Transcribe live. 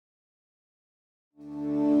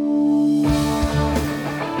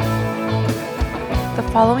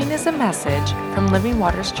following is a message from Living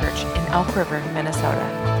Waters Church in Elk River, Minnesota.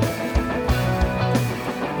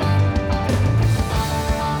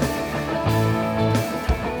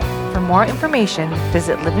 For more information,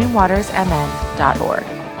 visit livingwatersmn.org.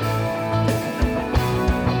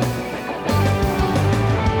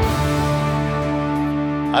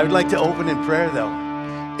 I would like to open in prayer, though.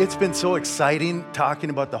 It's been so exciting talking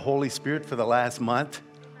about the Holy Spirit for the last month.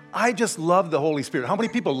 I just love the Holy Spirit. How many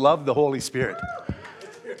people love the Holy Spirit?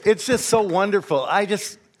 It's just so wonderful. I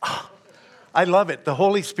love it. The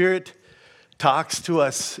Holy Spirit talks to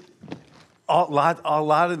us a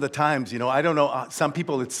lot of the times. You know, I don't know. Some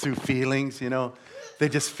people, it's through feelings. You know, they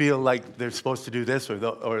just feel like they're supposed to do this, or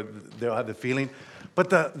they'll have the feeling. But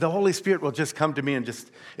the Holy Spirit will just come to me and just,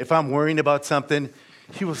 if I'm worrying about something,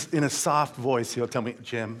 He will, in a soft voice, He'll tell me,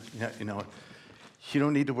 Jim, you know, you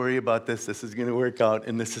don't need to worry about this. This is going to work out,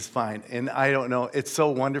 and this is fine. And I don't know. It's so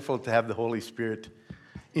wonderful to have the Holy Spirit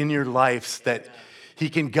in your lives that He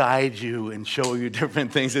can guide you and show you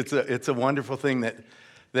different things. It's a wonderful thing that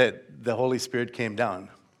the Holy Spirit came down.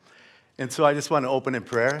 And so I just want to open in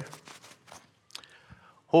prayer.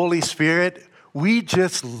 Holy Spirit, we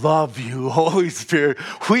just love you, Holy Spirit.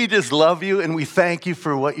 We just love you, and we thank you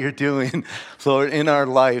for what you're doing, Lord, in our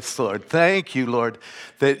lives, Lord. Thank you, Lord,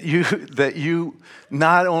 that you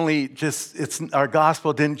not only just, our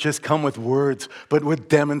gospel didn't just come with words, but with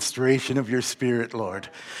demonstration of your Spirit, Lord,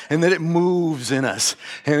 and that it moves in us,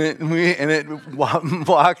 and it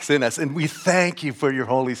walks in us, and we thank you for your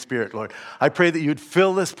Holy Spirit, Lord. I pray that you'd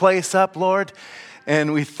fill this place up, Lord,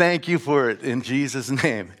 and we thank you for it in Jesus'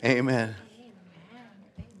 name. Amen.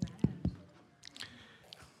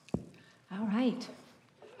 All right.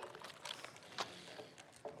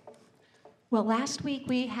 Well, last week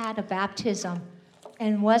we had a baptism,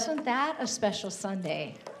 and wasn't that a special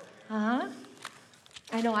Sunday? Huh?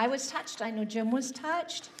 I know I was touched. I know Jim was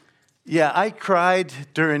touched. Yeah, I cried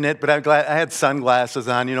during it, but I'm glad I had sunglasses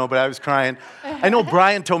on, you know, but I was crying. I know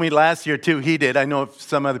Brian told me last year, too. He did. I know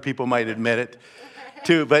some other people might admit it,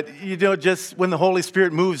 too. But, you know, just when the Holy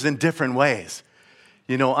Spirit moves in different ways,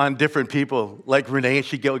 you know, on different people. Like Renee,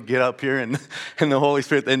 she get up here and the Holy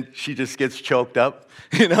Spirit, then she just gets choked up,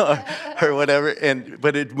 you know, or whatever.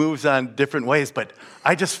 But it moves on different ways. But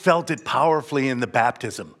I just felt it powerfully in the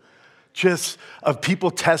baptism, just of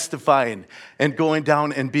people testifying and going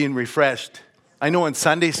down and being refreshed. I know in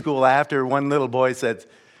Sunday school after, one little boy said,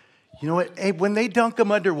 you know what, hey, when they dunk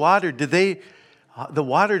them underwater, the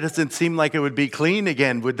water doesn't seem like it would be clean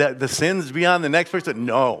again. Would the sins be on the next person?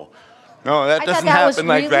 No, that doesn't happen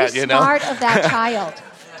like that, you know. I thought that was really smart of that child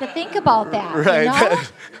to think about that, right. You know?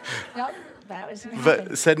 Nope, that was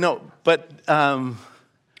But said no. But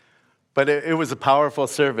it was a powerful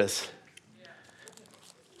service.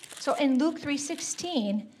 So in Luke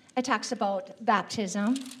 3:16, it talks about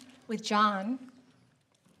baptism with John.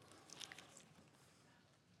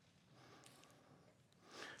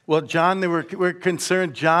 Well, John, they were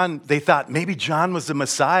concerned. They thought maybe John was the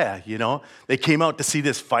Messiah, you know. They came out to see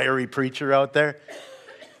this fiery preacher out there,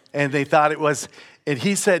 and they thought it was. And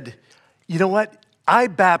he said, you know what? I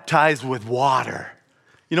baptize with water.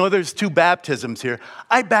 You know, there's two baptisms here.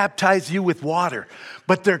 I baptize you with water,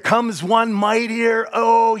 but there comes one mightier.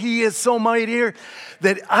 Oh, he is so mightier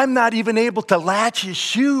that I'm not even able to latch his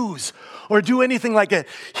shoes or do anything like that.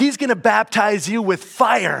 He's going to baptize you with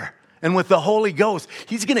fire and with the Holy Ghost.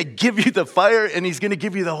 He's going to give you the fire, and he's going to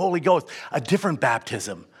give you the Holy Ghost. A different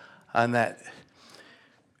baptism on that.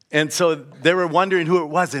 And so they were wondering who it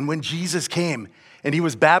was. And when Jesus came and he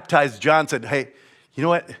was baptized, John said, hey, you know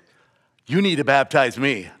what? You need to baptize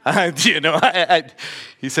me.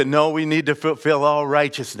 He said, no, we need to fulfill all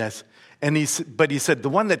righteousness. But he said, the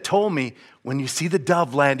one that told me, when you see the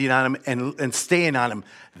dove landing on him and staying on him,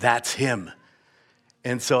 that's him.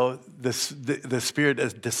 And so the Spirit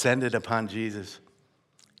has descended upon Jesus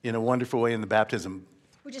in a wonderful way in the baptism.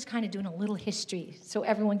 We're just kind of doing a little history so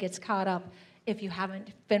everyone gets caught up if you haven't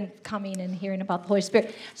been coming and hearing about the Holy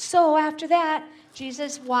Spirit. So after that,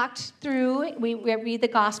 Jesus walked through. We read the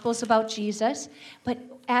Gospels about Jesus. But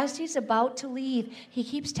as he's about to leave, he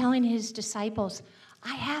keeps telling his disciples,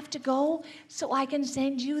 I have to go so I can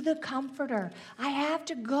send you the Comforter. I have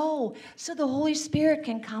to go so the Holy Spirit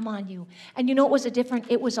can come on you. And you know,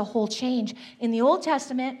 it was a whole change. In the Old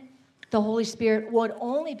Testament, the Holy Spirit would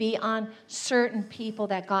only be on certain people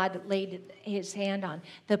that God laid his hand on,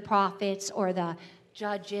 the prophets or the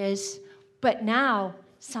judges. But now,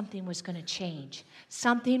 something was going to change.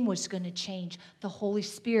 Something was going to change. The Holy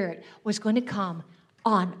Spirit was going to come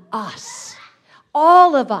on us.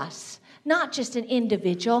 All of us. Not just an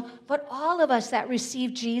individual, but all of us that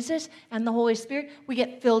receive Jesus and the Holy Spirit, we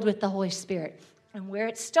get filled with the Holy Spirit. And where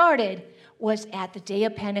it started was at the day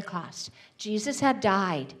of Pentecost. Jesus had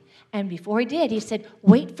died. And before he did, he said,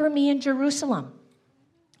 wait for me in Jerusalem.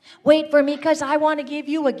 Wait for me because I want to give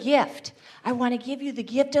you a gift. I want to give you the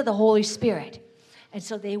gift of the Holy Spirit. And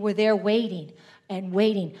so they were there waiting and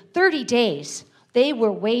waiting. 30 days they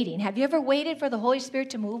were waiting. Have you ever waited for the Holy Spirit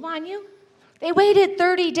to move on you? They waited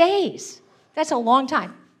 30 days. That's a long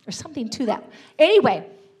time. There's something to that. Anyway,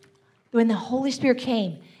 when the Holy Spirit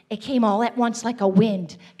came, it came all at once like a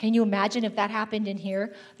wind. Can you imagine if that happened in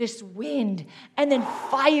here? This wind, and then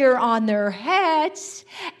fire on their heads.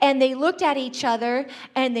 And they looked at each other,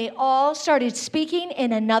 and they all started speaking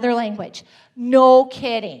in another language. No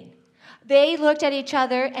kidding. They looked at each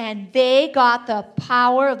other, and they got the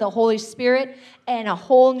power of the Holy Spirit and a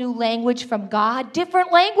whole new language from God.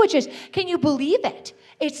 Different languages. Can you believe it?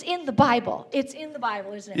 It's in the Bible. It's in the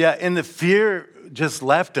Bible, isn't it? Yeah, and the fear just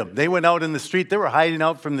left them. They went out in the street. They were hiding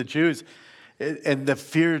out from the Jews, and the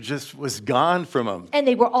fear just was gone from them. And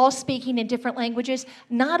they were all speaking in different languages.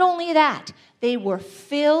 Not only that, they were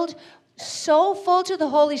filled, so full to the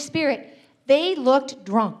Holy Spirit, they looked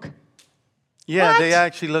drunk. Yeah, What? they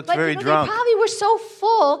actually looked very drunk. They probably were so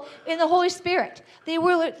full in the Holy Spirit. They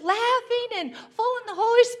were laughing and full in the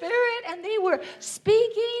Holy Spirit, and they were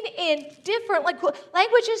speaking in different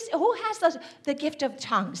languages. Who has the gift of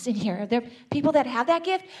tongues in here? Are there people that have that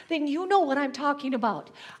gift? Then you know what I'm talking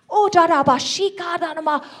about. Oh,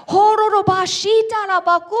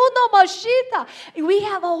 we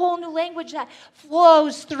have a whole new language that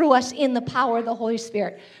flows through us in the power of the Holy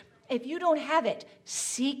Spirit. If you don't have it,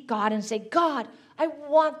 seek God and say, God, I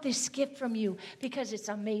want this gift from you because it's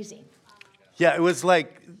amazing. Yeah, it was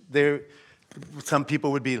like some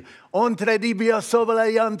people would be, and they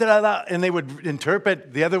would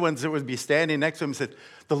interpret. The other ones that would be standing next to him said,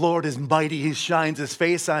 the Lord is mighty, he shines his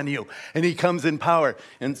face on you, and he comes in power.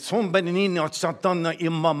 And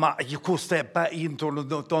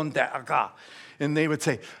they would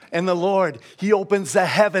say, and the Lord, he opens the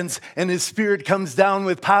heavens and his spirit comes down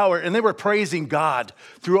with power. And they were praising God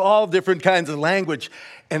through all different kinds of language.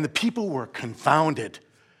 And the people were confounded.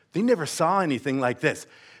 They never saw anything like this.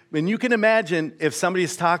 And you can imagine if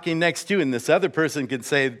somebody's talking next to you and this other person can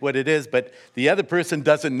say what it is, but the other person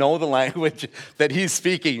doesn't know the language that he's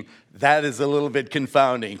speaking, that is a little bit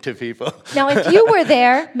confounding to people. Now, if you were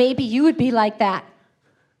there, maybe you would be like that.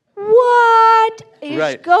 What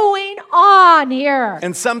is going on here?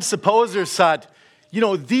 And some supposers thought,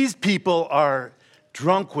 these people are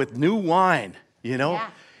drunk with new wine, Yeah.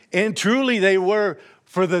 And truly they were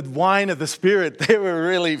for the wine of the Spirit. They were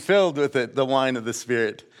really filled with it, the wine of the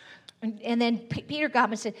Spirit. And then Peter got up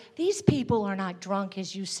and said, these people are not drunk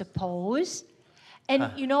as you suppose.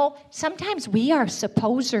 And, sometimes we are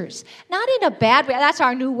supposers. Not in a bad way. That's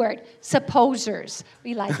our new word, supposers.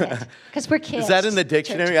 We like it because we're kids. Is that in the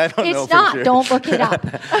dictionary? I don't know It's not. for sure. Don't look it up.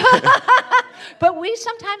 But we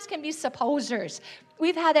sometimes can be supposers.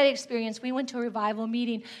 We've had that experience. We went to a revival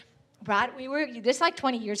meeting. This is like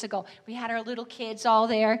 20 years ago. We had our little kids all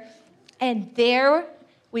there. And there,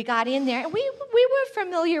 we got in there. And we were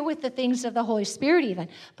familiar with the things of the Holy Spirit even.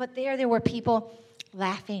 But there were people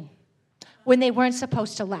laughing when they weren't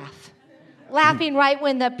supposed to laugh. Laughing right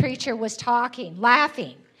when the preacher was talking.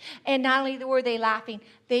 Laughing. And not only were they laughing,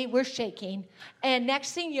 they were shaking. And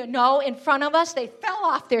next thing you know, in front of us, they fell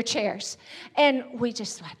off their chairs. And we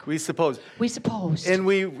just We supposed.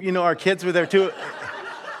 And our kids were there too.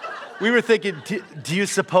 We were thinking, do you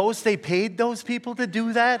suppose they paid those people to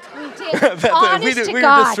do that? We did. Honest to we were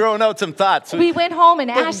God. just throwing out some thoughts. We went home and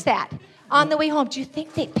asked that on the way home. Do you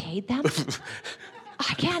think they paid them?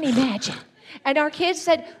 I can't imagine. And our kids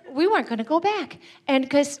said, we weren't going to go back. And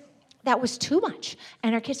because that was too much.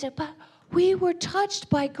 And our kids said, but we were touched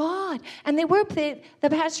by God. And the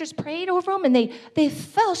pastors prayed over them, and they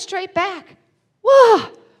fell straight back. Whoa!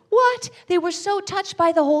 What? They were so touched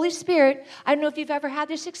by the Holy Spirit. I don't know if you've ever had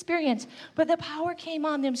this experience, but the power came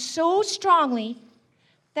on them so strongly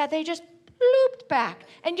that they just looped back.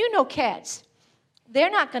 And kids,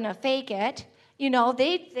 they're not going to fake it.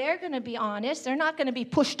 They're going to be honest. They're not going to be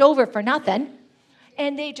pushed over for nothing.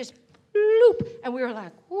 And they just loop. And we were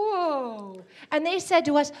like, whoa. And they said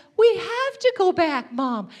to us, we have to go back,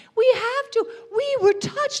 Mom. We have to. We were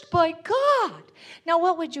touched by God. Now,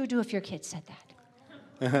 what would you do if your kid said that?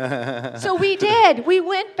 So we did. We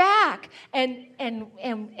went back, and then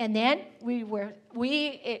we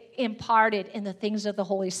imparted in the things of the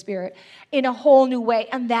Holy Spirit in a whole new way,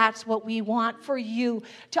 and that's what we want for you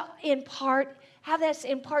to impart. Have this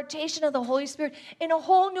impartation of the Holy Spirit in a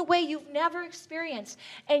whole new way you've never experienced.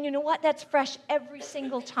 And you know what? That's fresh every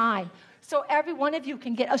single time. So every one of you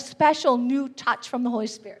can get a special new touch from the Holy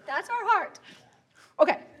Spirit. That's our heart.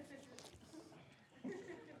 Okay.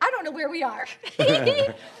 I don't know where we are.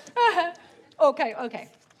 Okay.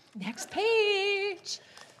 Next page.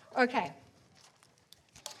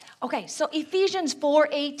 Okay, so Ephesians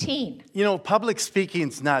 4:18. You know, public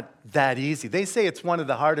speaking's not that easy. They say it's one of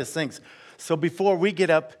the hardest things. So before we get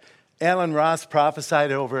up, Alan Ross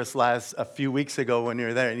prophesied over us a few weeks ago when you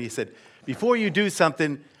were there, and he said, before you do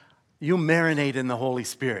something, you marinate in the Holy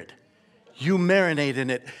Spirit. You marinate in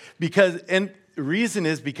it. And the reason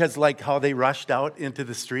is because like how they rushed out into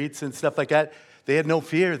the streets and stuff like that, they had no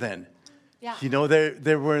fear then. Yeah. You know,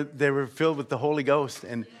 they were filled with the Holy Ghost.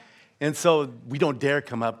 And so we don't dare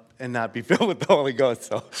come up and not be filled with the Holy Ghost.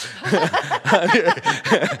 So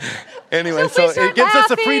anyway, so it gives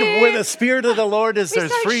us a freedom. Where the Spirit of the Lord is,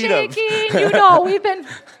 there's freedom. Shaking. You know, we've been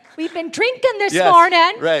drinking this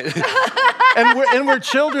morning. Right. and we're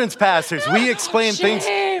children's pastors. We explain things,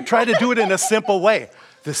 try to do it in a simple way.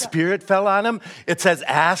 The Spirit fell on him. It says,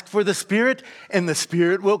 ask for the Spirit, and the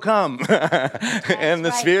Spirit will come. And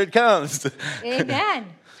the Spirit comes. Amen.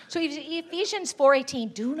 So Ephesians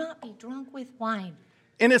 4:18, do not be drunk with wine.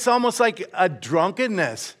 And it's almost like a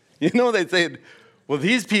drunkenness. You know, they say, well,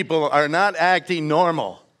 these people are not acting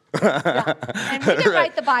normal. Yeah. And we didn't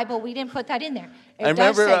write the Bible. We didn't put that in there. It I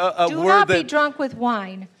remember does say, a do word not be that- drunk with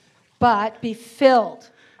wine, but be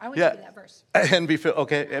filled. I want to read that verse. And be filled,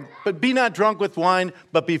 okay. But be not drunk with wine,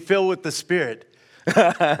 but be filled with the Spirit.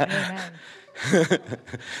 Amen.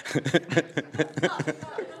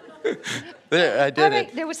 There, I did All right,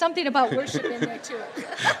 it. there was something about worship in there too.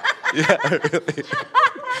 Yeah, really.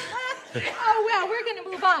 Oh, well, we're going to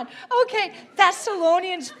move on. Okay,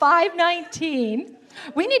 Thessalonians 5:19.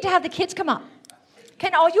 We need to have the kids come up.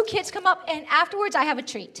 Can all you kids come up? And afterwards, I have a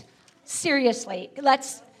treat. Seriously,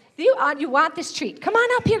 you want this treat. Come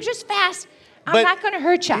on up here, just fast. I'm not going to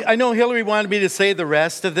hurt you. I know Hillary wanted me to say the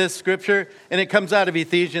rest of this scripture, and it comes out of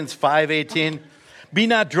Ephesians 5:18. Be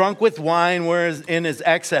not drunk with wine wherein is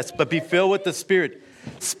excess, but be filled with the Spirit,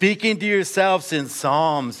 speaking to yourselves in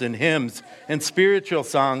psalms and hymns and spiritual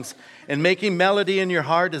songs, and making melody in your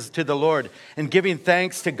heart as to the Lord, and giving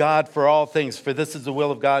thanks to God for all things, for this is the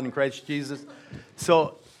will of God in Christ Jesus.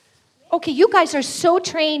 So, Okay, you guys are so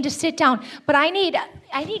trained to sit down, but I need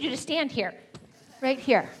you to stand here, right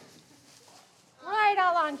here, right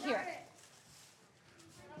along here.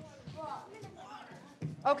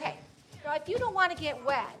 Okay, now if you don't want to get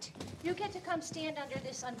wet, you get to come stand under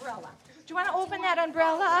this umbrella. Do you want to open that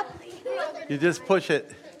umbrella up? you just push it.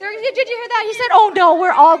 Did you hear that? He said, oh no,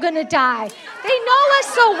 we're all going to die. They know us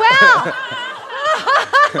so well.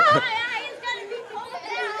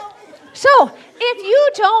 So, if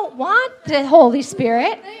you don't want the Holy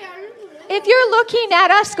Spirit, if you're looking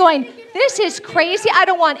at us going, this is crazy, I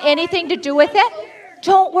don't want anything to do with it,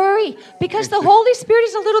 don't worry, because the Holy Spirit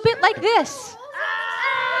is a little bit like this.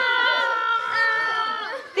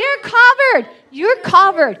 They're covered. You're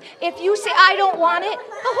covered. If you say, I don't want it, the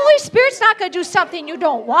Holy Spirit's not going to do something you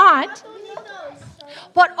don't want.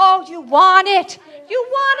 But, oh, you want it. You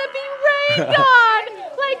want to be rained on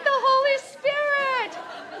like the Holy Spirit.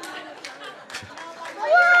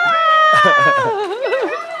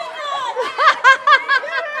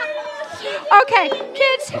 Okay,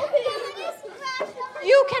 kids,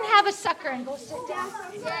 you can have a sucker and go sit down.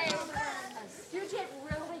 You did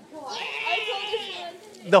really good.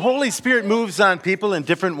 The Holy Spirit moves on people in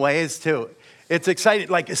different ways, too. It's exciting.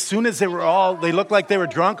 Like, as soon as they looked like they were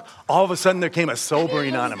drunk, all of a sudden there came a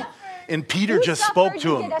sobering on them. And Peter just spoke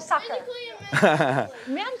to him.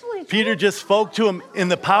 Peter just spoke to him in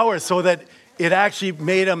the power so that it actually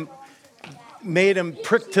made him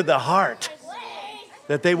prick to the heart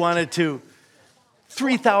that they wanted to.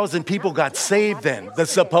 3,000 people got saved then. The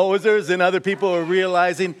supposers and other people are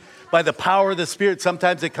realizing by the power of the Spirit,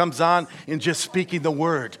 sometimes it comes on in just speaking the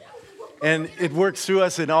word. And it works through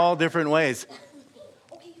us in all different ways.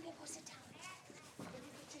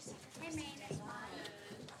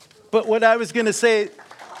 But what I was going to say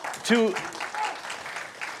to...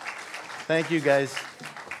 Thank you, guys.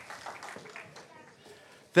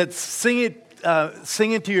 That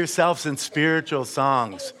singing to yourselves in spiritual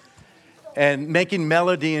songs and making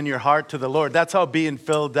melody in your heart to the Lord. That's how being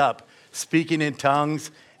filled up, speaking in tongues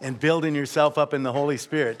and building yourself up in the Holy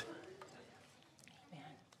Spirit. Amen.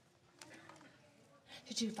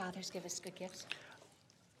 Did you fathers give us good gifts?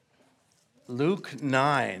 Luke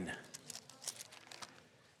 9.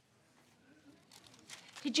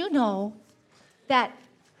 Did you know that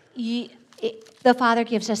the Father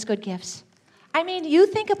gives us good gifts? I mean, you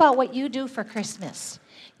think about what you do for Christmas.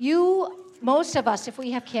 You most of us, if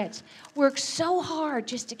we have kids, work so hard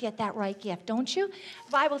just to get that right gift, don't you?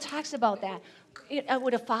 The Bible talks about that.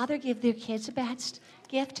 Would a father give their kids a best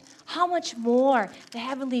gift? How much more the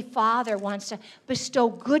Heavenly Father wants to bestow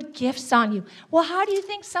good gifts on you. Well, how do you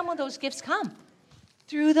think some of those gifts come?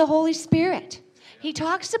 Through the Holy Spirit. He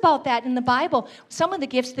talks about that in the Bible. Some of the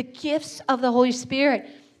gifts of the Holy Spirit.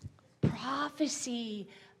 Prophecy,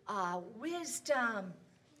 wisdom.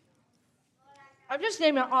 I'm just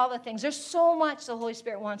naming all the things. There's so much the Holy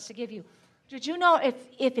Spirit wants to give you. Did you know if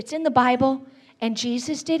it's in the Bible and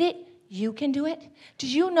Jesus did it, you can do it? Did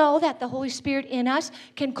you know that the Holy Spirit in us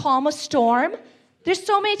can calm a storm? There's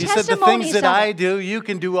so many testimonies. He said, the things that I do, you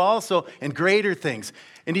can do also, and greater things.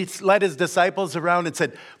 And he led his disciples around and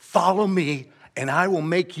said, follow me, and I will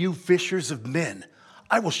make you fishers of men.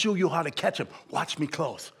 I will show you how to catch them. Watch me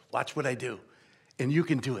close. Watch what I do. And you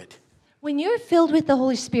can do it. When you're filled with the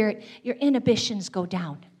Holy Spirit, your inhibitions go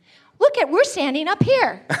down. We're standing up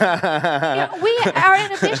here. Our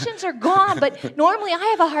inhibitions are gone, but normally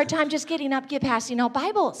I have a hard time just getting up, passing out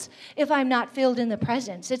Bibles if I'm not filled in the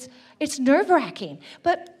presence. It's nerve-wracking,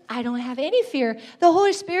 but I don't have any fear. The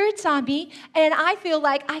Holy Spirit's on me, and I feel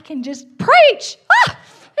like I can just preach. Ah!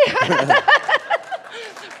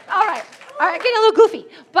 All right, getting a little goofy,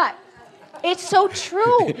 but it's so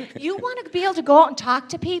true. You want to be able to go out and talk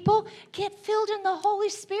to people? Get filled in the Holy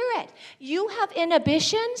Spirit. You have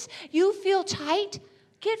inhibitions. You feel tight.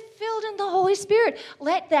 Get filled in the Holy Spirit.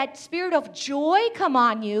 Let that spirit of joy come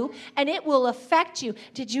on you, and it will affect you.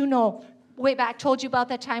 Did you know, way back, told you about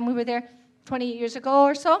that time we were there 28 years ago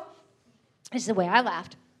or so? This is the way I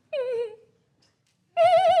laughed.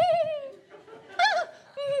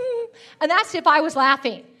 And that's if I was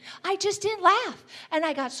laughing. I just didn't laugh. And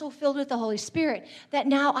I got so filled with the Holy Spirit that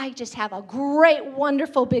now I just have a great,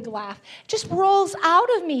 wonderful big laugh. It just rolls out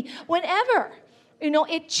of me whenever.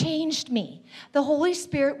 It changed me. The Holy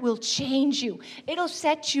Spirit will change you. It'll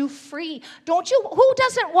set you free. Don't you? Who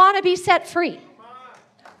doesn't want to be set free?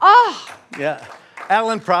 Oh. Yeah.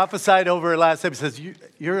 Alan prophesied over last time. He says,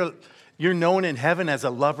 you're known in heaven as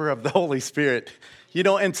a lover of the Holy Spirit.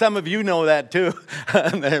 And some of you know that too.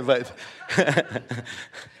 But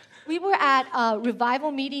we were at a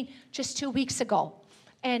revival meeting just 2 weeks ago,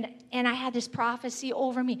 and I had this prophecy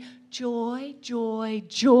over me: joy, joy,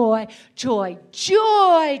 joy, joy,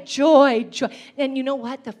 joy, joy, joy. And you know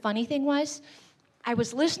what? The funny thing was, I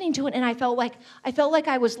was listening to it, and I felt like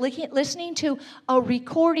I was listening to a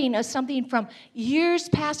recording of something from years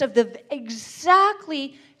past of the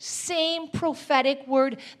exactly same prophetic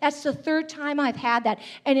word. That's the third time I've had that.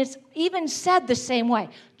 And it's even said the same way.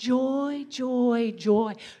 Joy, joy,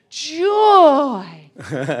 joy, joy,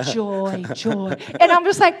 joy, joy. And I'm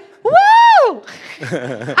just like, woo!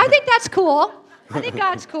 I think that's cool. I think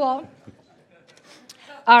God's cool.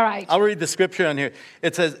 All right. I'll read the scripture on here.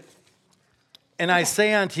 It says, and I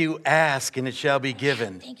say unto you, ask, and it shall be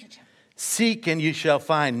given. Thank you, Jim. Seek, and you shall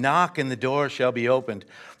find. Knock, and the door shall be opened.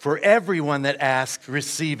 For everyone that asks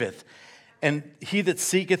receiveth, and he that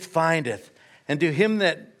seeketh findeth. And to him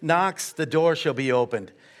that knocks, the door shall be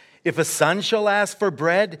opened. If a son shall ask for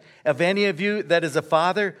bread of any of you that is a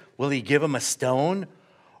father, will he give him a stone?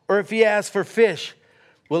 Or if he asks for fish,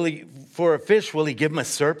 will he give him a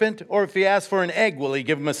serpent? Or if he asks for an egg, will he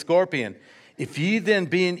give him a scorpion? If ye then,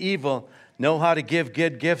 being evil, know how to give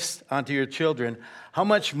good gifts unto your children, how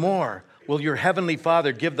much more will your heavenly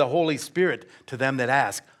Father give the Holy Spirit to them that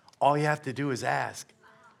ask? All you have to do is ask.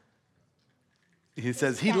 He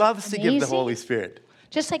says he loves to give the Holy Spirit.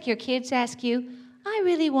 Just like your kids ask you, I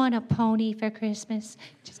really want a pony for Christmas.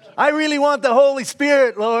 Just kidding. I really want the Holy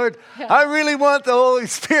Spirit, Lord. I really want the Holy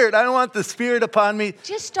Spirit. I want the Spirit upon me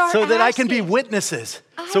Just start so that I can be asking. witnesses.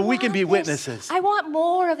 So we can be witnesses. I want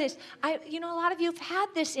more of this. A lot of you have had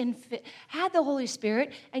this, had the Holy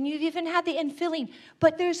Spirit, and you've even had the infilling,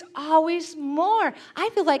 but there's always more. I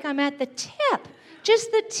feel like I'm at the tip,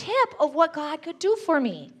 just the tip of what God could do for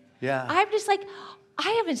me. Yeah. I'm just like,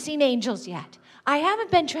 I haven't seen angels yet. I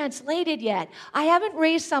haven't been translated yet. I haven't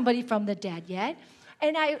raised somebody from the dead yet.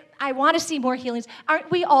 And I want to see more healings.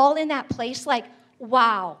 Aren't we all in that place like,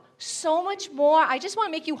 wow, so much more? I just want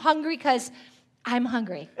to make you hungry because I'm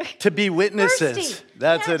hungry. To be witnesses. Thirsty.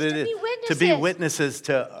 That's Yes, what it to is. be To be witnesses. witnesses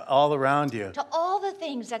to all around you. To all the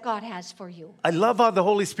things that God has for you. I love how the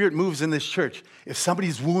Holy Spirit moves in this church. If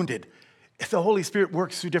somebody's wounded, if the Holy Spirit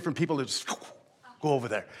works through different people, they just go over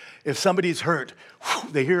there. If somebody's hurt,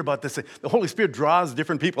 they hear about this. The Holy Spirit draws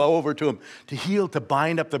different people over to him to heal, to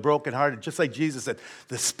bind up the brokenhearted. Just like Jesus said,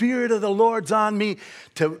 the Spirit of the Lord's on me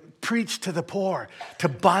to preach to the poor, to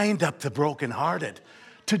bind up the brokenhearted.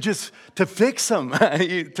 to fix them,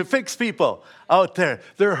 to fix people out there.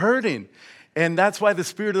 They're hurting. And that's why the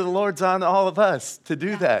Spirit of the Lord's on all of us to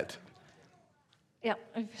do that. Yeah,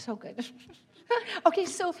 so good. Okay,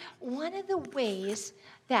 so one of the ways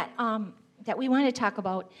that that we want to talk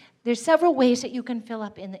about, there's several ways that you can fill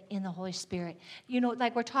up in the Holy Spirit. You know,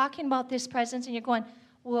 like we're talking about this presence, and you're going,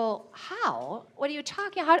 well, how? What are you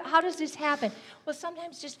talking? How does this happen? Well,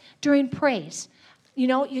 sometimes just during praise. You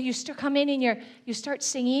know, you come in and you start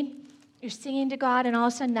singing. You're singing to God, and all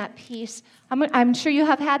of a sudden that peace, I'm sure you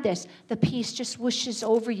have had this, the peace just whooshes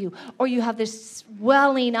over you, or you have this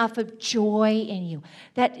welling up of joy in you.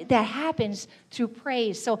 That happens through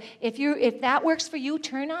praise. So if that works for you,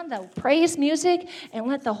 turn on the praise music and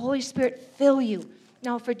let the Holy Spirit fill you.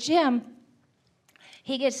 Now for Jim,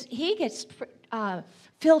 he gets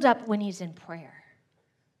filled up when he's in prayer.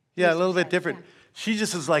 Yeah, a little bit different. Yeah. She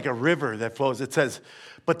just is like a river that flows. It says,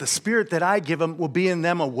 but the Spirit that I give them will be in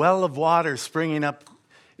them a well of water springing up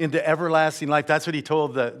into everlasting life. That's what he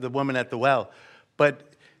told the woman at the well. And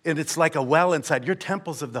it's like a well inside. Your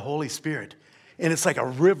temple's of the Holy Spirit. And it's like a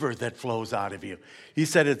river that flows out of you. He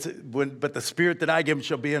said, but the Spirit that I give them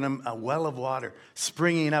shall be in them a well of water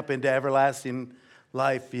springing up into everlasting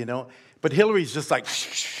life, you know. But Hillary's just like,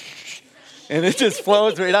 and it just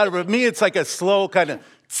flows right out of her. But me, it's like a slow kind of,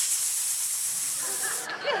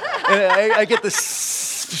 and I get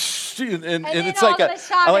this, and it's like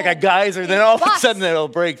a geyser. Then all of a sudden it'll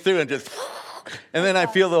break through and just, and then I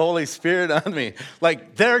feel the Holy Spirit on me.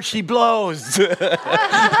 Like, there she blows. You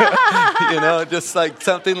know, just like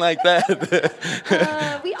something like that.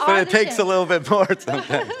 But it takes a little bit more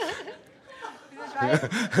sometimes.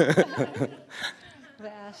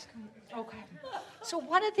 Okay. So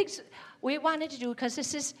one of the things we wanted to do, because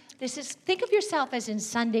this is think of yourself as in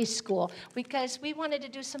Sunday school, because we wanted to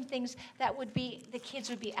do some things that the kids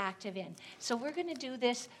would be active in. So we're going to do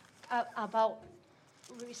this about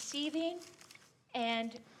receiving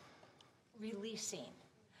and releasing,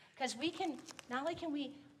 because not only can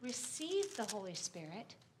we receive the Holy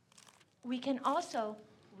Spirit, we can also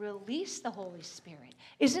release the Holy Spirit.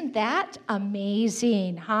 Isn't that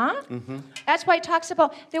amazing, huh? Mm-hmm. That's why it talks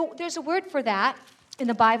about, there's a word for that in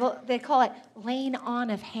the Bible. They call it laying on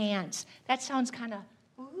of hands. That sounds kind of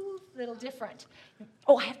a little different.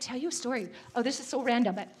 Oh, I have to tell you a story. Oh, this is so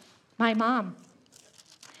random, but my mom,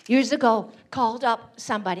 years ago, called up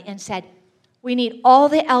somebody and said, we need all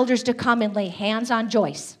the elders to come and lay hands on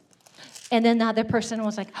Joyce. And then the other person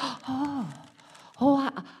was like,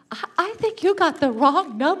 I think you got the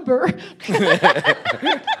wrong number. And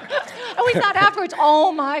we thought afterwards,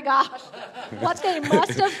 oh my gosh, what they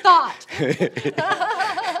must have thought.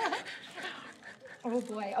 Oh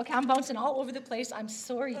boy. Okay, I'm bouncing all over the place. I'm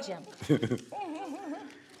sorry, Jim.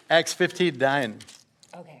 Acts 15:9.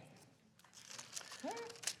 Okay.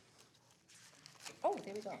 Oh,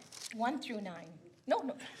 there we go. 1 through 9.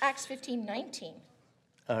 No, Acts 15:19.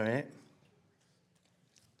 All right.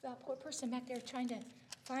 The poor person back there trying to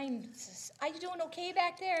find. Are you doing okay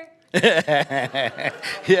back there?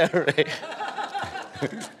 Yeah, right.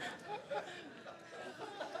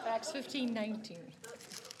 Acts 15:19.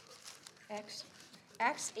 Acts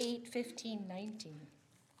 8:15-19.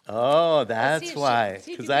 Oh, that's why.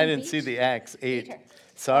 Because I didn't see the Acts 8.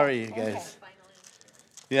 Sorry, you guys. Okay.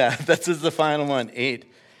 Yeah, this is the final one, 8.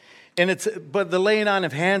 But the laying on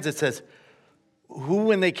of hands, it says, who,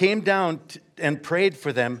 when they came down and prayed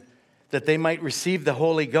for them, that they might receive the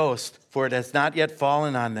Holy Ghost, for it has not yet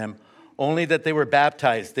fallen on them, only that they were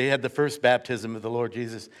baptized. They had the first baptism of the Lord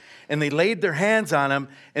Jesus. And they laid their hands on them,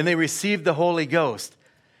 and they received the Holy Ghost.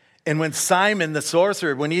 And when Simon the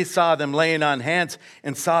sorcerer, when he saw them laying on hands,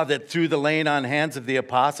 and saw that through the laying on hands of the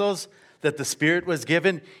apostles, that the Spirit was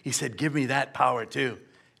given, he said, give me that power too.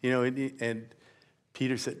 You know, and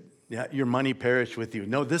Peter said, yeah, your money perish with you.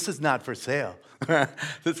 No, this is not for sale.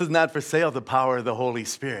 This is not for sale, the power of the Holy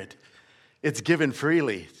Spirit. It's given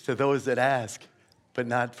freely to those that ask, but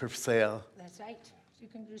not for sale. That's right. You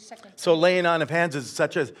can do second. So laying on of hands is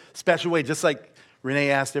such a special way, just like Renee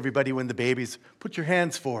asked everybody when the babies, put your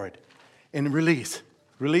hands forward and release.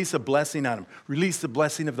 Release a blessing on them. Release the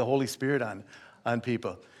blessing of the Holy Spirit on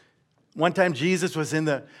people. One time Jesus was in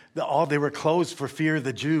they were closed for fear of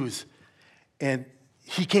the Jews. And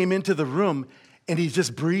he came into the room and he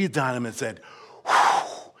just breathed on him and said, whew.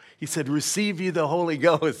 He said, receive you the Holy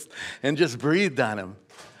Ghost, and just breathed on him.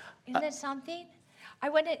 Isn't that something? I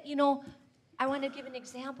want to give an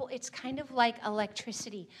example. It's kind of like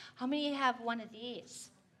electricity. How many have one of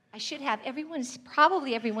these? I should have. Everyone's.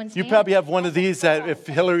 You probably have one of these that if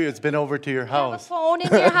Hillary has been over to your house. Have a phone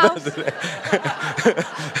in your house?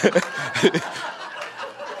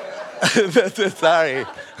 Sorry.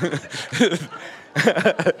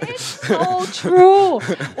 It's so true.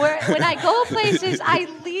 When I go places, I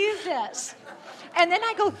leave this. And then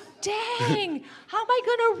I go, dang, how am I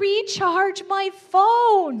going to recharge my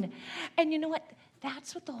phone? And you know what?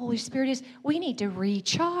 That's what the Holy Spirit is. We need to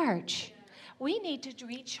recharge. We need to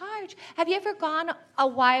recharge. Have you ever gone a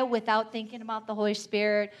while without thinking about the Holy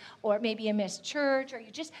Spirit, or maybe you missed church, or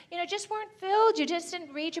you just weren't filled, you just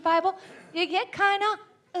didn't read your Bible? You get kind of,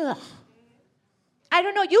 ugh. I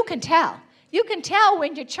don't know, you can tell. You can tell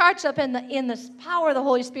when you're charged up in the power of the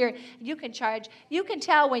Holy Spirit. You can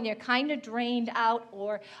tell when you're kind of drained out.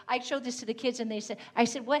 Or I showed this to the kids, and I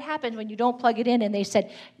said, what happens when you don't plug it in? And they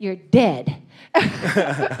said, you're dead. And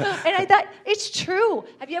I thought, it's true.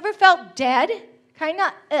 Have you ever felt dead? Kind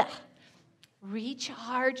of,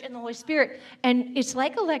 recharge in the Holy Spirit. And it's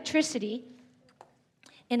like electricity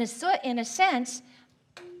in a sense,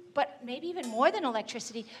 but maybe even more than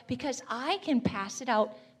electricity, because I can pass it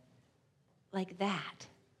out like that.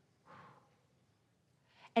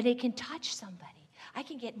 And it can touch somebody. I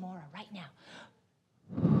can get Maura right now.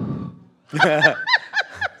 It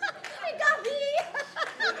got me.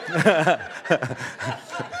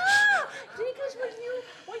 Because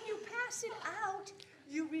when you pass it out,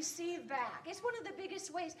 you receive back. It's one of the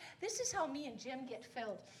biggest ways. This is how me and Jim get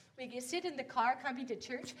filled. We sit in the car coming to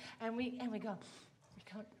church, and we go,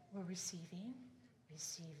 we're receiving.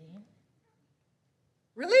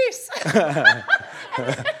 Release. and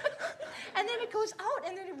then it goes out,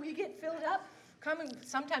 and then we get filled up.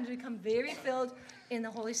 Sometimes we come very filled in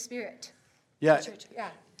the Holy Spirit. Yeah.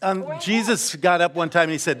 Jesus got up one time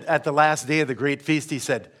and he said, at the last day of the great feast, he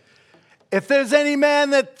said, if there's any man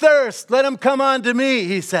that thirsts, let him come unto me,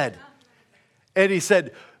 he said. And he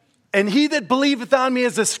said, and he that believeth on me,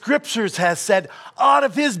 as the scriptures has said, out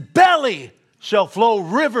of his belly shall flow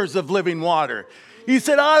rivers of living water. He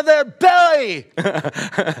said, out of their belly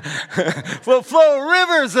will flow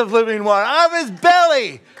rivers of living water. Out of his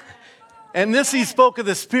belly. And this he spoke of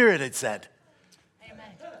the Spirit, it said.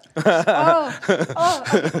 Amen.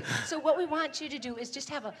 Okay. So what we want you to do is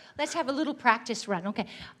let's have a little practice run, okay?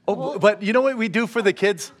 But you know what we do for the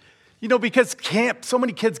kids? You know, because camp, so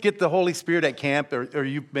many kids get the Holy Spirit at camp, or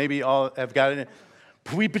you maybe all have got it.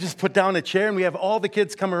 We just put down a chair and we have all the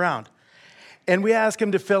kids come around. And we ask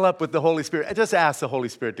them to fill up with the Holy Spirit. I just ask the Holy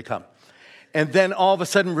Spirit to come. And then all of a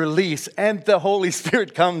sudden release. And the Holy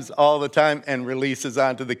Spirit comes all the time and releases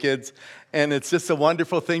onto the kids. And it's just a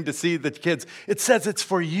wonderful thing to see the kids. It says it's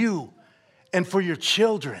for you and for your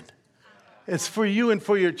children. It's for you and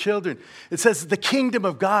for your children. It says the kingdom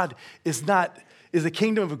of God is not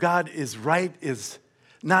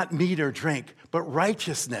meat or drink, but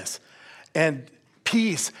righteousness and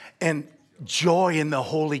peace and joy in the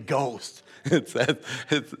Holy Ghost.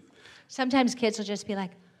 Sometimes kids will just be like,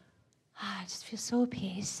 I just feel so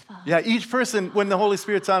peaceful. Yeah, each person, when the Holy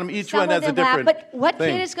Spirit's on them, each one has a different But what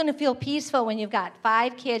thing. kid is going to feel peaceful when you've got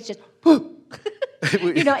 5 kids just,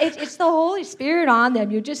 it's the Holy Spirit on them.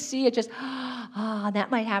 You just see it just, that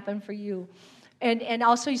might happen for you. And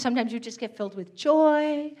also sometimes you just get filled with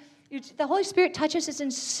joy. The Holy Spirit touches us in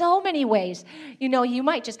so many ways. You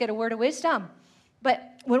might just get a word of wisdom.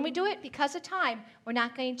 But when we do it, because of time, we're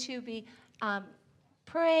not going to be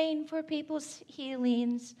praying for people's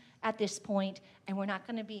healings at this point, and we're not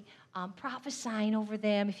going to be prophesying over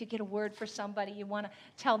them. If you get a word for somebody, you want to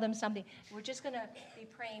tell them something. We're just going to be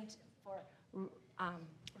praying for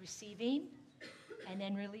receiving and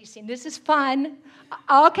then releasing. This is fun.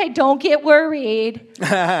 Okay, don't get worried.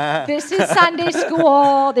 This is Sunday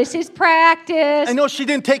school. This is practice. I know she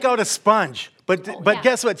didn't take out a sponge, but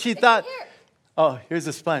guess what? She thought, here's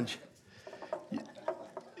a sponge.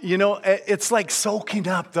 It's like soaking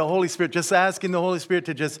up the Holy Spirit, just asking the Holy Spirit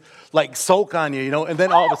to just like soak on you, and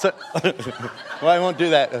then all of a sudden, well, I won't do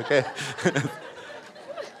that, okay?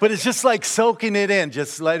 But it's just like soaking it in,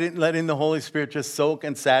 just letting the Holy Spirit just soak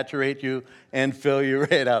and saturate you and fill you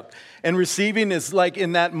right up. And receiving is like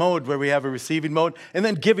in that mode where we have a receiving mode, and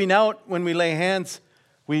then giving out, when we lay hands,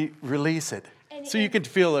 we release it. So you can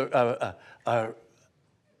feel a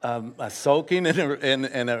soaking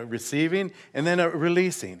and a receiving, and then a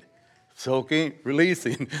releasing. Soaking,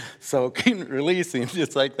 releasing, soaking, releasing,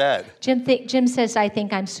 just like that. Jim says, I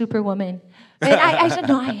think I'm Superwoman. And I said,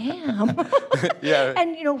 no, I am. Yeah.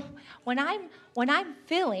 And, when I'm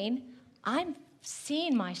filling, I'm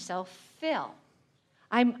seeing myself fill.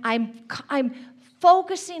 I'm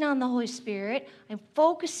focusing on the Holy Spirit. I'm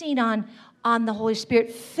focusing on the Holy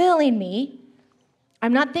Spirit filling me.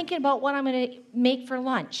 I'm not thinking about what I'm going to make for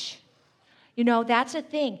lunch. That's a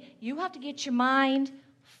thing. You have to get your mind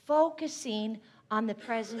focusing on the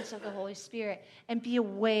presence of the Holy Spirit and be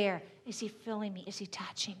aware. Is he filling me? Is he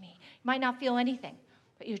touching me? You might not feel anything,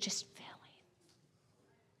 but you're just feeling.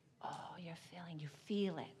 Oh, you're feeling. You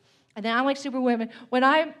feel it. And then I'm like Superwoman. When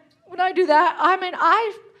I do that,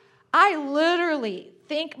 I literally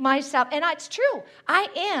think myself, and it's true, I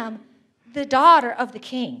am the daughter of the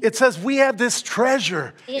King. It says we have this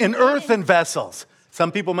treasure in earthen vessels.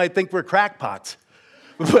 Some people might think we're crackpots.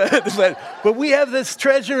 But we have this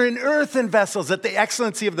treasure in earthen vessels, that the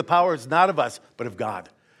excellency of the power is not of us, but of God.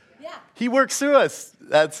 Yeah. He works through us.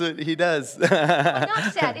 That's what he does.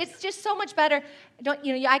 Enough said. It's just so much better.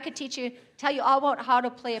 I could tell you all about how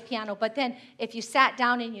to play a piano, but then if you sat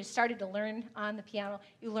down and you started to learn on the piano,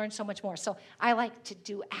 you learn so much more. So I like to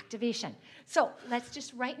do activation. So let's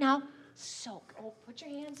just right now soak. Oh, put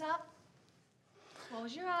your hands up.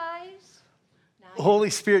 Close your eyes. Now Holy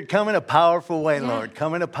Spirit, come in a powerful way, Lord.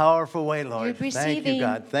 Come in a powerful way, Lord. You're receiving. Thank you,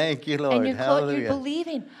 God. Thank you, Lord. And you're Hallelujah.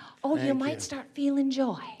 believing. Oh, you might start feeling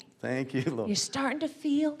joy. Thank you, Lord. You're starting to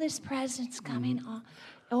feel this presence coming on.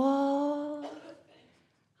 Oh,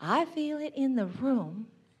 I feel it in the room.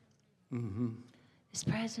 This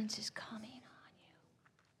presence is coming on you.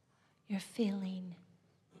 You're feeling.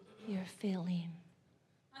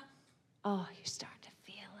 Oh, you're starting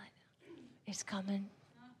to feel it. It's coming.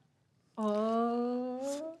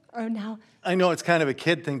 Oh, or now. I know it's kind of a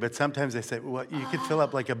kid thing, but sometimes they say, well, you can fill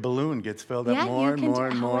up like a balloon gets filled up more and more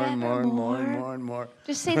and more and more and more and more and more.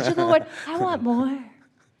 Just say to the Lord, I want more. I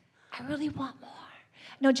really want more.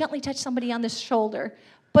 Now, gently touch somebody on the shoulder,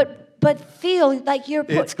 but feel like you're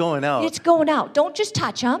it's going out. It's going out. Don't just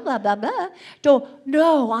touch them, blah, blah, blah. Don't,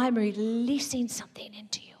 no, I'm releasing something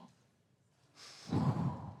into you.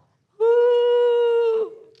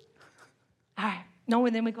 All right. No,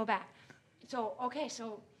 and then we go back. So, okay,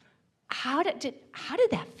 so how did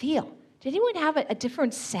that feel? Did anyone have a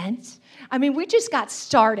different sense? I mean, we just got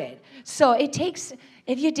started. So it takes,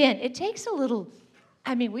 if you didn't, it takes a little,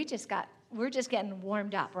 I mean, we're just getting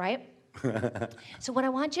warmed up, right? So what I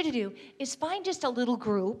want you to do is find just a little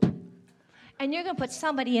group, and you're going to put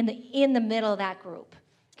somebody in the middle of that group.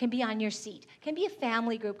 Can be on your seat. Can be a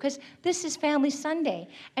family group, because this is Family Sunday.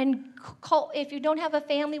 And if you don't have a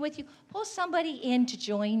family with you, pull somebody in to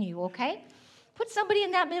join you, okay? Put somebody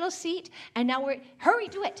in that middle seat, and now hurry,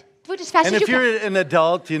 do it. Do it as fast as you can. And if you're an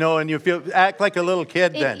adult, and you act like a little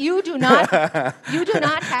kid, then you do not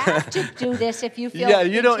have to do this if you feel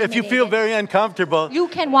if you feel very uncomfortable, you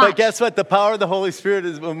can watch. But guess what? The power of the Holy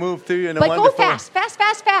Spirit will move through you in a wonderful. But go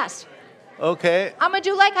fast. Okay. I'm gonna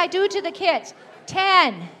do like I do to the kids.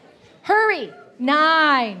 10. Hurry.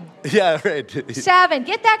 9. Yeah, right. 7.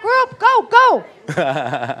 Get that group. Go.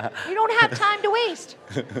 You don't have time to waste.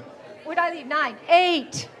 Where did I leave? 9.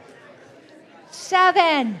 8.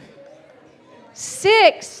 7.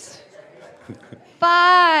 6.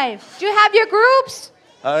 5. Do you have your groups?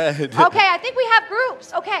 All right. Okay, I think we have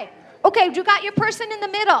groups. Okay, you got your person in the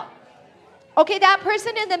middle. Okay, that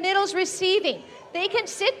person in the middle is receiving. They can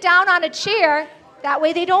sit down on a chair. That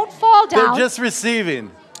way they don't fall down. They're just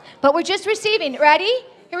receiving. But we're just receiving. Ready?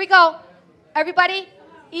 Here we go. Everybody,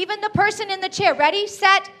 even the person in the chair. Ready,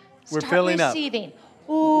 set, We're filling receiving.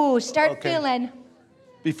 Ooh, start filling.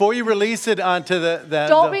 Before you release it onto the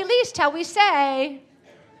Don't release till we say.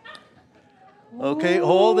 Okay,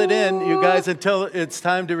 hold it in, you guys, until it's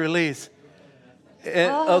time to release.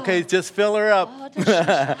 And, okay, just fill her up.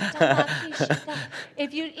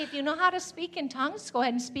 If you know how to speak in tongues, go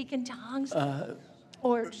ahead and speak in tongues.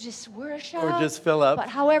 Or just worship. Or just fill up. But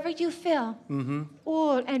however you feel. Mm-hmm.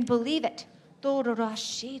 And believe it.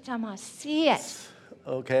 See it.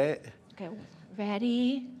 Okay. Okay,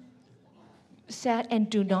 ready, set, and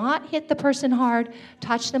do not hit the person hard.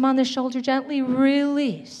 Touch them on the shoulder gently.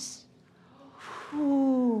 Release.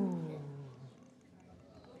 Ooh.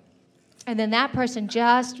 And then that person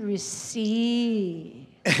just receive.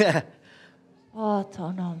 All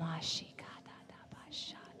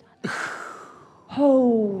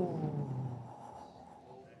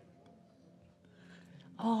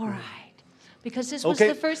right. Because this was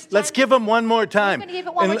the first time. Let's give them one more time. We're going to give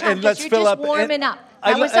it one more time and let's because fill you're just up. warming up.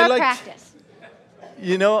 That was our practice.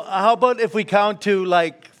 How about if we count to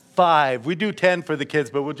like 5? We do 10 for the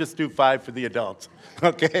kids, but we'll just do 5 for the adults.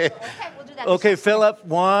 Okay? Okay, we'll do that. Okay, fill up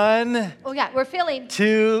 1. Oh, yeah, we're filling.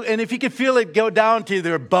 2, and if you could feel it go down to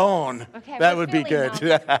their bone, that would be good.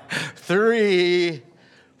 3,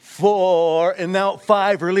 4, and now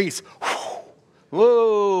 5, release.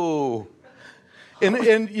 Whoa.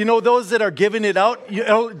 And those that are giving it out,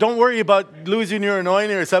 don't worry about losing your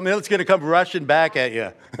anointing or something else going to come rushing back at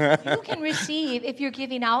you. You can receive if you're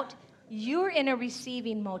giving out. You're in a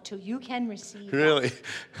receiving mode too. You can receive. Really?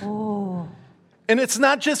 Oh. And it's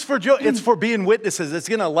not just for joy, it's for being witnesses. It's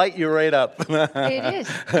going to light you right up. It is.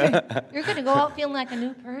 You're going to go out feeling like a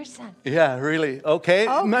new person. Yeah, really. Okay.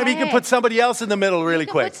 Maybe you can put somebody else in the middle really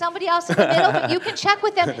quick. Put somebody else in the middle, but you can check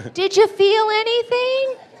with them. Did you feel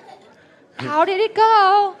anything? How did it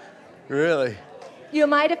go? Really? You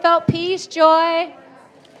might have felt peace, joy,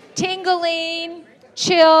 tingling,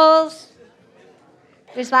 chills.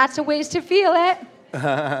 There's lots of ways to feel it.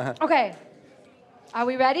 Okay. Are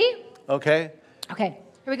we ready? Okay. Okay.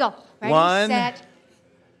 Here we go. Ready, 1, set,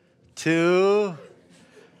 2.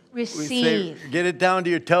 receive. Get it down to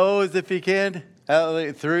your toes if you can.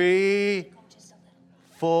 3,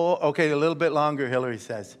 4. Okay, a little bit longer, Hillary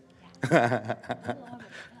says.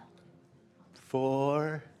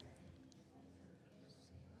 4.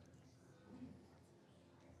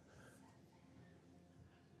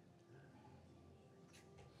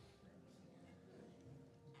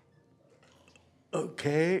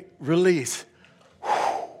 Okay, release.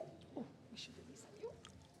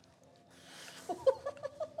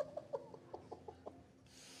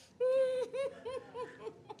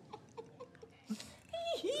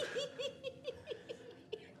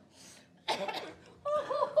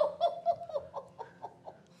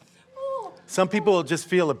 Some people will just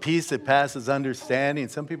feel a peace that passes understanding.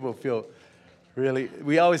 Some people feel really,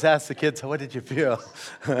 we always ask the kids, what did you feel?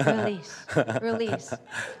 Release. Release.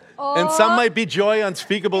 And some might be joy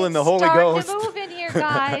unspeakable in the Holy Ghost. Start to move in here,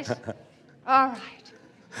 guys. All right.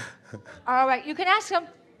 All right. You can ask them,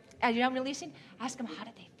 as you're releasing, ask them, how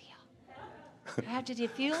did they feel? Did you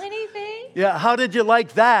feel anything? Yeah, how did you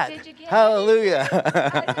like that? Did you get Hallelujah.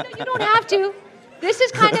 No, you don't have to. This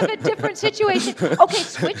is kind of a different situation. Okay,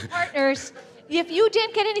 switch partners. If you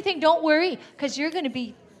didn't get anything, don't worry, because you're going to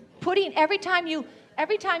be putting every time you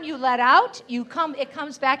let out, it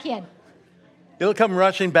comes back in. It'll come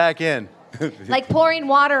rushing back in. Like pouring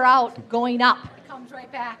water out, going up. It comes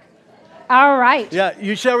right back. All right. Yeah,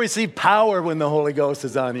 you shall receive power when the Holy Ghost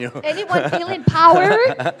is on you. Anyone feeling power?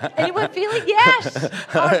 Anyone feeling? Yes.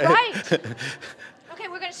 All right. Okay,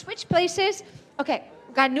 we're going to switch places. Okay,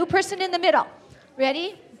 we've got a new person in the middle.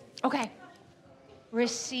 Ready? Okay.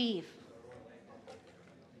 Receive.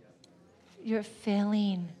 You're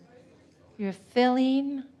filling. You're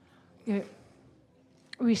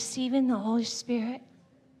receiving the Holy Spirit.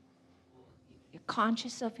 You're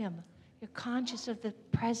conscious of Him. You're conscious of the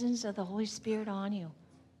presence of the Holy Spirit on you.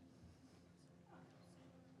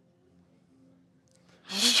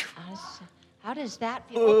 How does that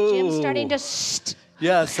feel? Oh, Jim's starting to...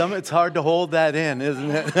 Yeah, it's hard to hold that in, isn't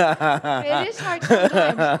it? It is hard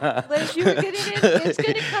sometimes. But as you get it in, it's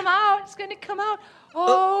going to come out. It's going to come out.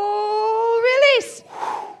 Oh, release.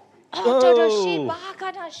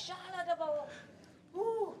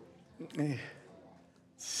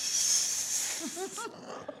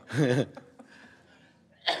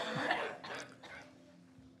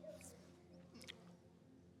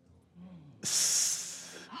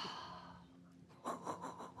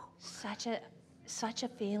 Such a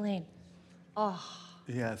feeling. Oh.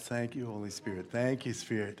 Yeah, thank you, Holy Spirit. Thank you,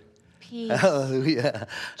 Spirit. Peace. Hallelujah.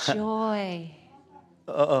 Joy.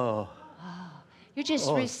 You're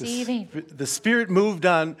just receiving. The Spirit moved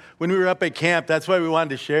on when we were up at camp. That's why we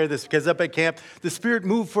wanted to share this, because up at camp, the Spirit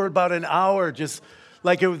moved for about an hour, just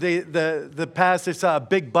like the pastor saw a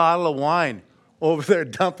big bottle of wine over there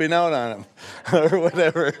dumping out on him or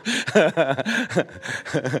whatever.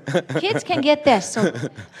 Kids can get this,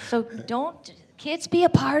 so don't, kids, be a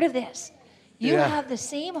part of this. You have the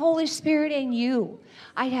same Holy Spirit in you.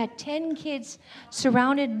 I had 10 kids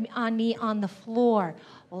surrounded on me on the floor,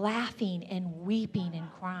 laughing and weeping and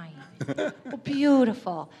crying.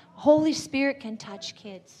 Beautiful. Holy Spirit can touch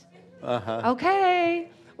kids. Okay.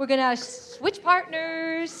 We're going to switch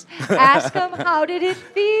partners. Ask them, how did it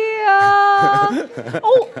feel?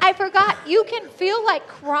 Oh, I forgot. You can feel like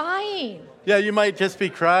crying. Yeah, you might just be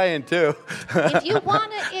crying too.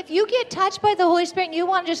 If you get touched by the Holy Spirit and you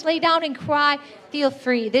want to just lay down and cry, feel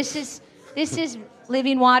free. This is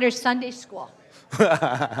Living Waters Sunday School.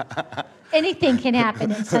 Anything can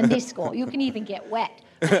happen in Sunday school. You can even get wet.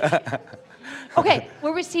 Okay,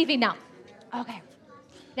 we're receiving now. Okay.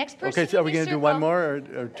 Next person. Okay, so are we going to do one more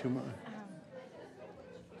or two more?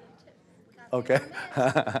 Okay.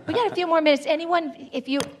 We got a few more minutes. Anyone, if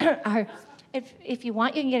you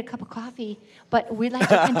want, you can get a cup of coffee, but we'd like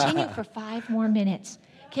to continue for 5 more minutes.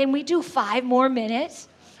 Can we do 5 more minutes?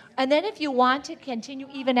 And then if you want to continue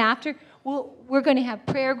even after, we're going to have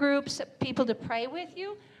prayer groups, people to pray with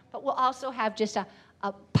you, but we'll also have just a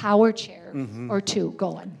power chair or 2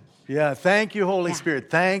 going. Yeah, thank you, Holy Yeah. Spirit.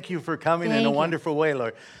 Thank you for coming in Thank a you. wonderful way,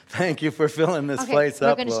 Lord. Thank you for filling this Okay, place we're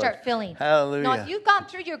up, going to Lord. start filling. Hallelujah. Now, if you've gone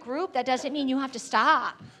through your group, that doesn't mean you have to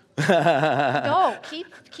stop. No,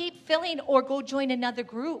 keep filling or go join another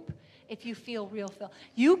group if you feel real fill.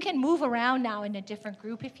 You can move around now in a different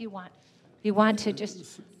group if you want. If you want to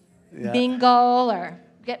just mingle or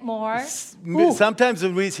get more. Ooh. Sometimes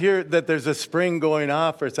when we hear that there's a spring going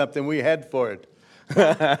off or something, we head for it.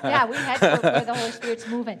 Yeah, we head for where the Holy Spirit's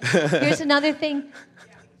moving. Here's another thing.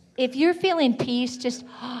 If you're feeling peace, just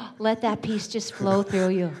let that peace just flow through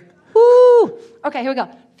you. Woo! Okay, here we go.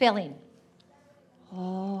 Filling.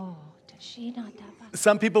 Oh, does she not that bad?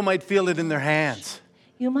 Some people might feel it in their hands.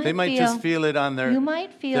 You might They might just feel it on their You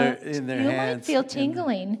might feel in their you hands. might feel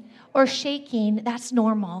tingling or shaking. That's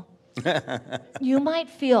normal. You might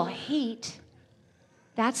feel heat.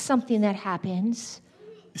 That's something that happens.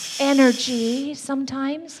 Energy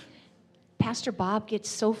sometimes. Pastor Bob gets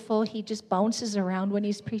so full he just bounces around when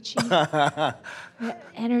he's preaching.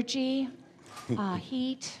 Energy,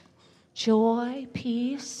 heat, joy,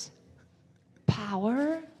 peace,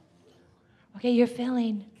 power. Okay, you're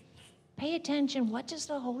feeling. Pay attention. What does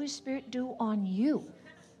the Holy Spirit do on you?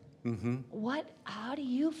 How do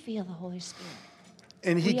you feel the Holy Spirit?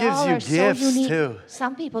 And he We gives all you are so gifts unique. too.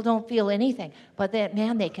 Some people don't feel anything, but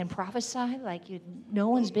they can prophesy like no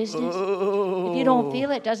one's business. If you don't feel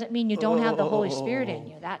it, doesn't mean you don't have the Holy Spirit in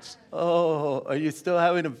you. That's. Oh, are you still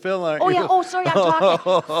having a fill, aren't Oh you? yeah. Oh, sorry, I'm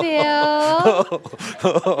talking. Phil.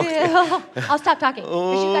 I'll stop talking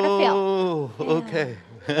because you gotta feel. Oh, okay.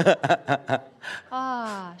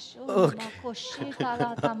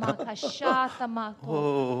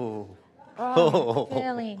 Oh. Oh, you're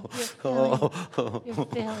feeling. You're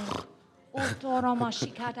feeling.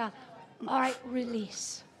 All right,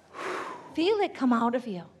 release. Feel it come out of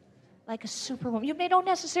you like a superwoman. You don't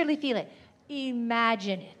necessarily feel it.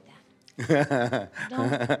 Imagine it then.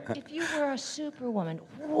 If you were a superwoman,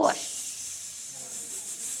 what?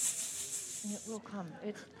 And it will come.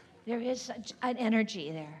 There is an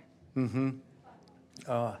energy there.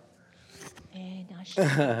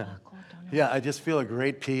 Yeah, I just feel a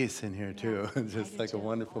great peace in here too. Just like a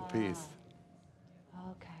wonderful peace.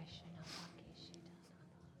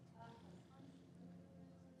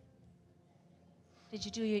 Did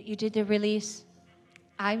you do you did the release?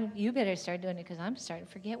 You better start doing it because I'm starting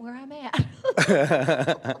to forget where I'm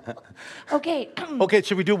at. Okay. Okay,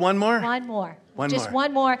 should we do one more? One more. One Just more.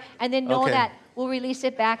 one more. And then know Okay. that we'll release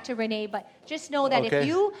it back to Renee. But just know that Okay. if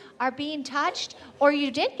you are being touched or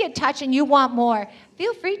you did get touched and you want more,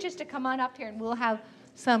 feel free just to come on up here and we'll have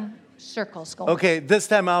some circles going. Okay, this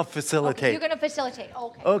time I'll Okay, facilitate. you're going to facilitate.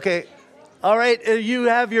 Okay. Okay. All right, you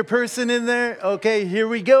have your person in there? Okay, here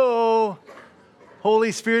we go.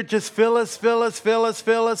 Holy Spirit, just fill us, fill us, fill us,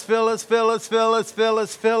 fill us, fill us, fill us, fill us, fill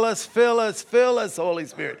us, fill us, fill us, fill us, Holy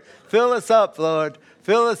Spirit. Fill us up, Lord.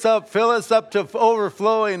 Fill us up to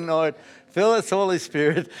overflowing, Lord. Fill us, Holy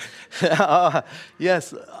Spirit.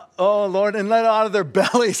 Yes. Oh, Lord, and let out of their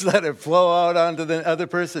bellies, let it flow out onto the other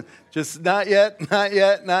person. Just not yet, not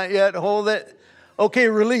yet, not yet. Hold it. Okay,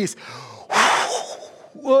 release.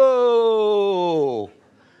 Whoa.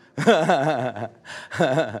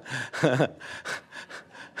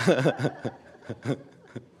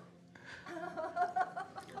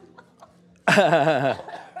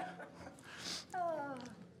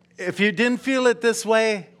 If you didn't feel it this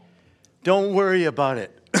way, don't worry about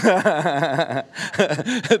it.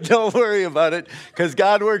 Don't worry about it, because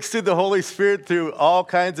God works through the Holy Spirit through all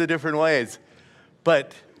kinds of different ways.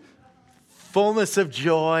 But fullness of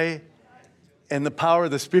joy and the power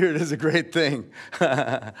of the Spirit is a great thing.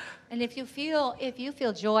 And if you feel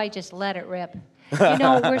joy, just let it rip. You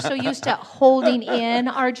know, we're so used to holding in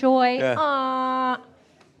our joy. Yeah.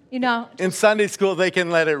 You know, In Sunday school, they can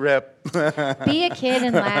let it rip. be a kid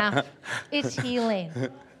and laugh. It's healing.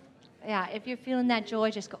 Yeah, if you're feeling that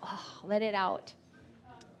joy, just go, let it out.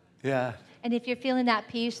 Yeah. And if you're feeling that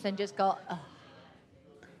peace, then just go,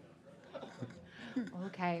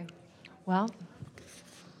 Okay. Well,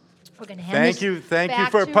 we're going to hand Thank this you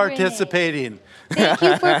back for to participating. Renee. Thank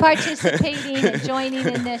you for participating and joining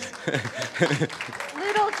in this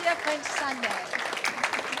little different Sunday.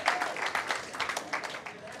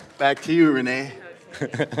 Back to you, Renee.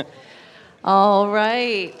 All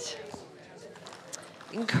right.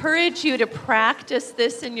 Encourage you to practice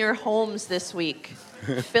this in your homes this week.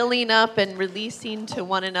 Filling up and releasing to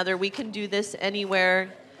one another. We can do this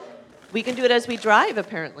anywhere. We can do it as we drive,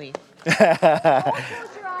 apparently. Don't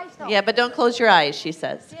close your eyes, though. Yeah, but don't close your eyes, she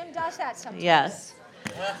says. Jim does that sometimes. Yes.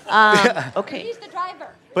 Okay. He's the driver.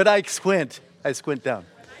 But I squint. I squint down.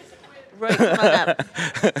 Roy, come on up.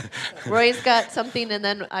 Roy's got something, and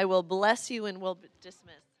then I will bless you and we'll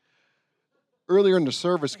dismiss. Earlier in the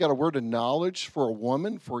service, got a word of knowledge for a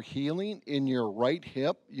woman for healing in your right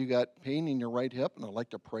hip. You got pain in your right hip, and I'd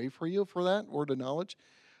like to pray for you for that word of knowledge.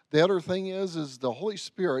 The other thing is the Holy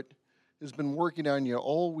Spirit has been working on you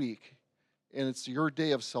all week, and it's your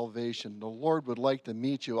day of salvation. The Lord would like to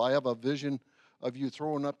meet you. I have a vision of you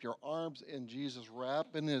throwing up your arms and Jesus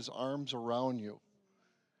wrapping his arms around you.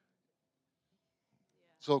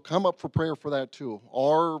 So come up for prayer for that too.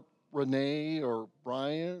 Or Renee or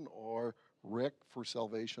Brian or Rick for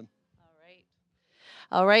salvation.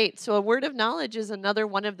 All right. So a word of knowledge is another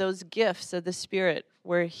one of those gifts of the Spirit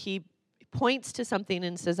where he points to something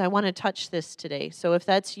and says, I want to touch this today. So if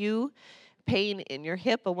that's you, pain in your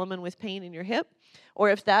hip, a woman with pain in your hip, or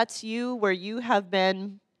if that's you where you have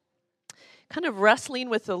been kind of wrestling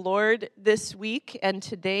with the Lord this week, and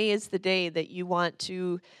today is the day that you want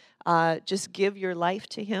to just give your life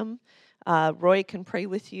to him, Roy can pray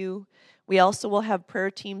with you. We also will have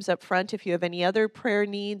prayer teams up front. If you have any other prayer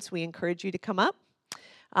needs, we encourage you to come up.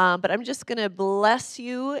 But I'm just going to bless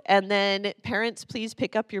you, and then parents, please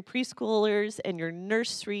pick up your preschoolers and your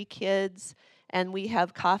nursery kids, and we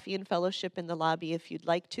have coffee and fellowship in the lobby if you'd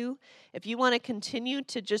like to. If you want to continue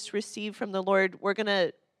to just receive from the Lord, we're going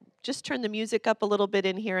to just turn the music up a little bit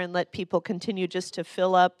in here and let people continue just to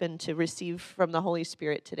fill up and to receive from the Holy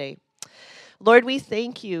Spirit today. Lord, we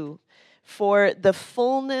thank you for the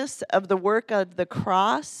fullness of the work of the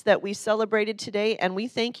cross that we celebrated today, and we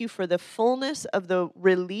thank you for the fullness of the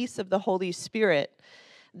release of the Holy Spirit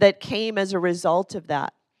that came as a result of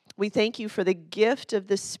that. We thank you for the gift of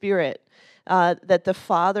the Spirit that the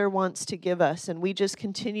Father wants to give us, and we just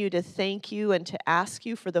continue to thank you and to ask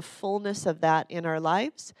you for the fullness of that in our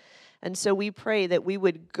lives. And so we pray that we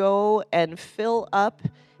would go and fill up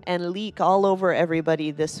and leak all over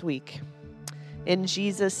everybody this week. In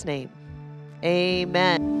Jesus' name,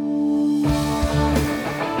 amen.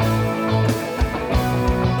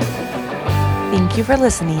 Thank you for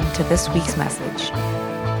listening to this week's message.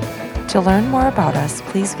 To learn more about us,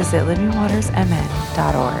 please visit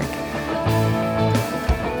livingwatersmn.org.